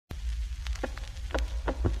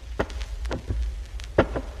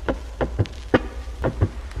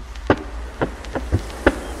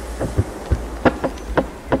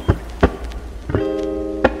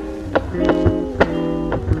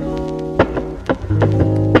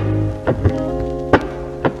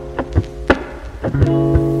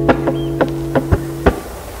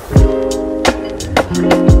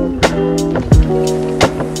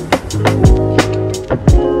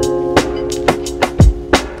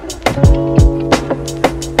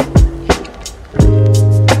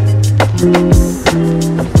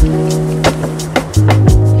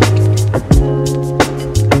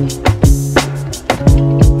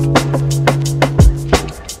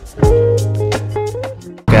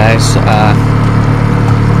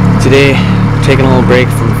Today, we're taking a little break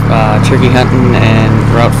from turkey hunting, and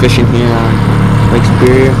we're out fishing here on Lake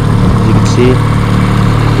Superior. As you can see,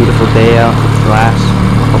 beautiful day out with glass.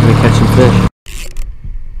 Hoping to catch some fish.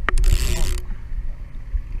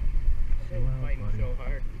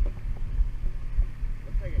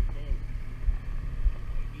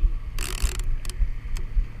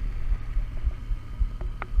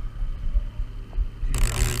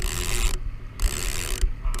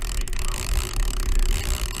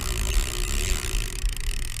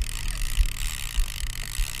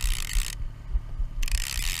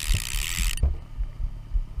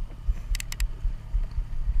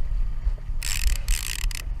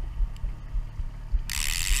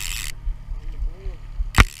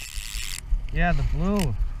 Yeah, the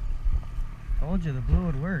blue. Told you the blue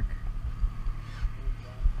would work.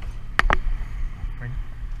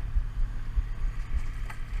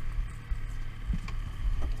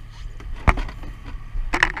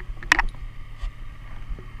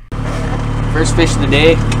 First fish of the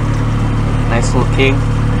day. Nice little king.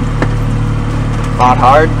 Fought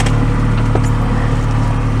hard.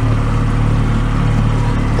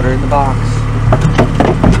 Put her in the box.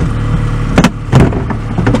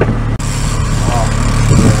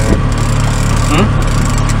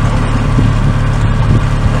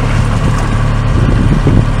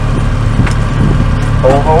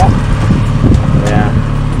 Yeah.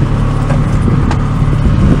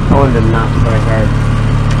 I wanted to not very hard.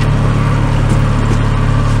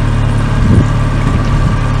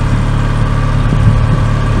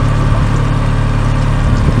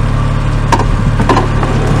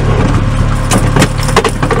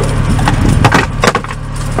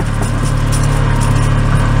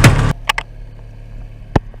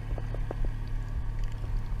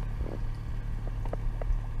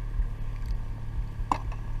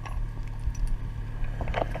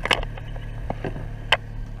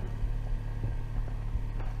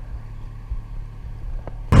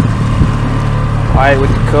 Alright,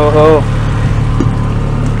 with the coho.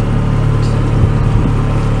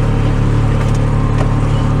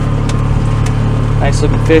 Nice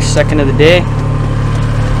looking fish, second of the day.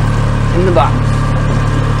 In the box.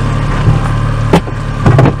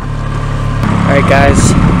 Alright guys,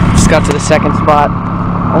 just got to the second spot.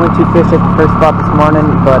 Only 2 fish at the first spot this morning,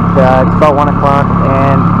 but it's about 1 o'clock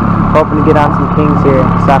and hoping to get on some kings here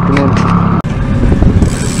this afternoon.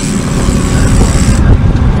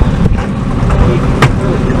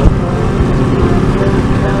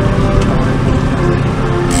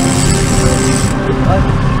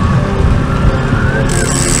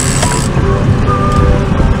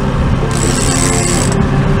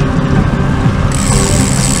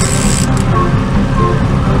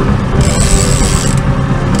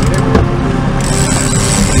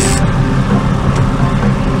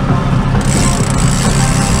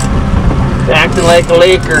 Acting like a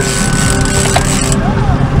Laker.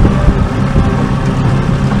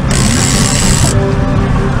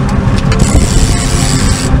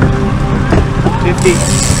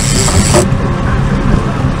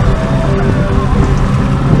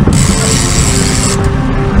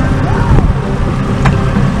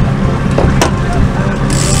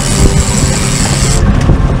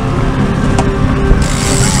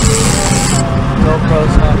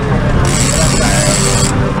 GoPro's not here.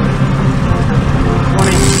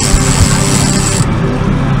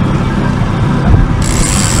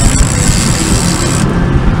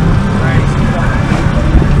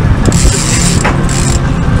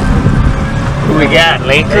 We got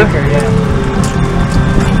Laker? Laker, yeah.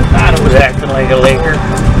 Thought it was acting like a Laker.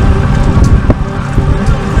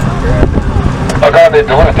 I got the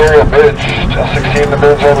Duluth area bids, 16 the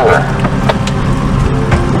bids over.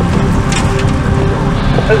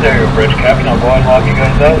 This is Aerial Bridge Captain. I'll go ahead and log you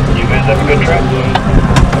guys out. You guys have a good trip.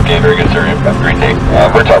 Okay, very good, sir. Have a great day.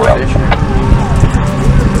 We're top route.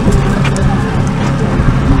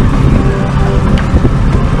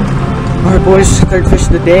 Alright boys, third fish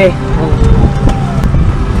of the day.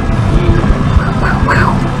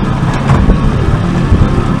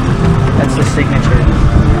 That's the signature.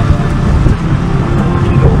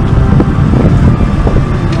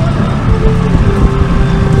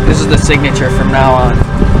 This is the signature from now on.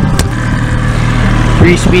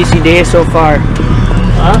 3 species day so far.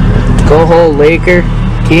 Huh? Coho, Laker,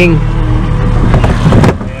 King.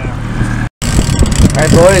 Yeah.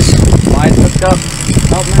 Alright boys, lines hooked up.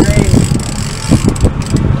 Out in the rain.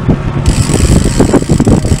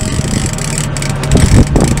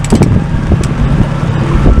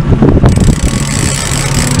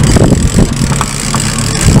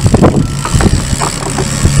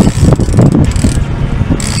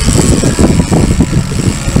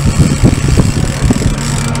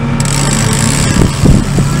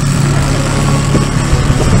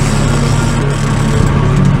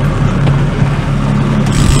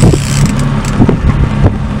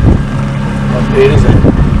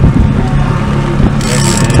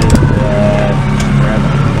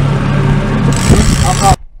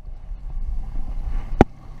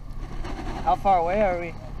 way are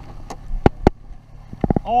we?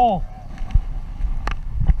 Oh!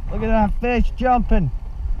 Look at that fish jumping!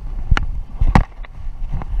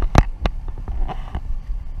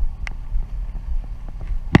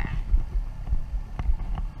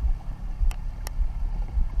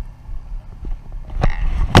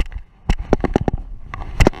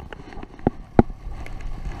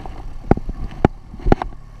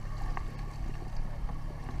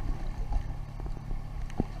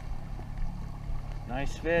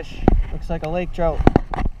 Nice fish. Looks like a lake trout.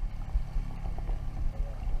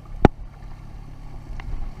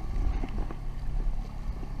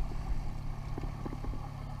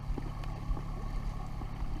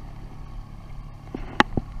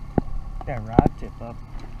 That rod tip up.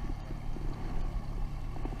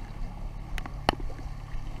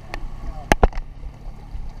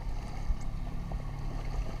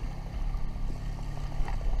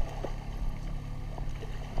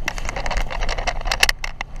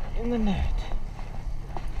 In the net.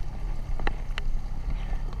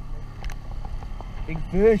 Big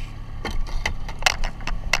fish.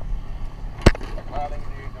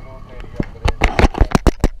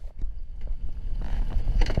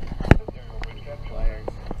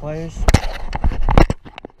 Players.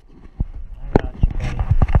 I got you, buddy.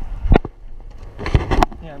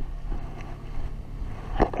 Yeah.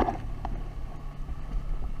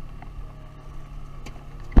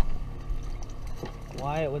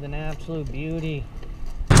 Wyatt with an absolute beauty.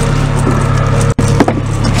 Are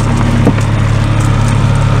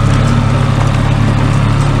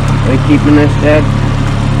you keeping this, Dad?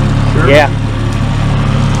 Sure. Yeah.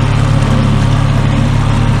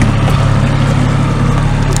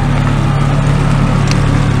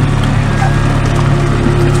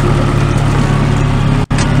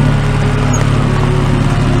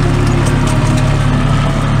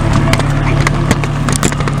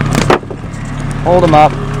 Hold him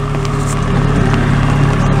up.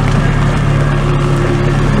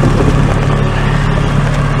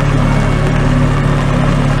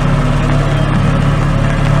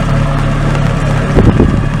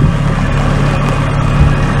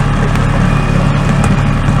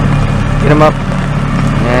 Get him up.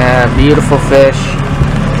 Yeah, beautiful fish.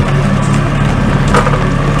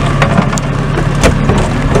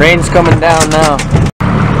 Rain's coming down now.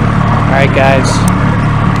 Alright guys.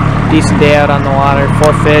 Decent day out on the water.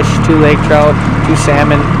 4 fish, 2 lake trout, 2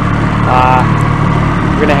 salmon.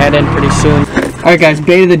 We're gonna head in pretty soon. Alright guys,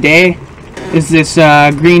 bait of the day is this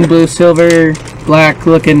green, blue, silver, black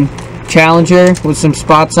looking Challenger with some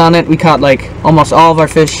spots on it. We caught like almost all of our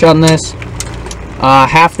fish on this.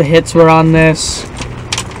 Half the hits were on this.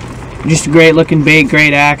 Just a great looking bait,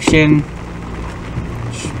 great action.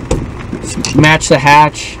 Match the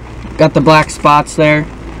hatch. Got the black spots there,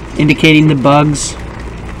 indicating the bugs.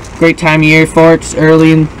 Great time of year for it. It's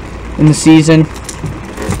early in the season.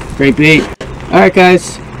 Great bait. Alright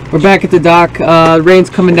guys, we're back at the dock.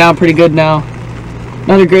 Rain's coming down pretty good now.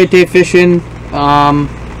 Another great day fishing.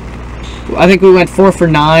 I think we went 4 for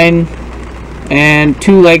 9 and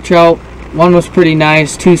 2 lake trout. One was pretty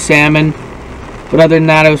nice, 2 salmon. But other than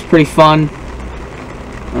that, it was pretty fun.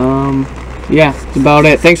 Yeah, that's about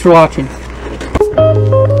it. Thanks for watching.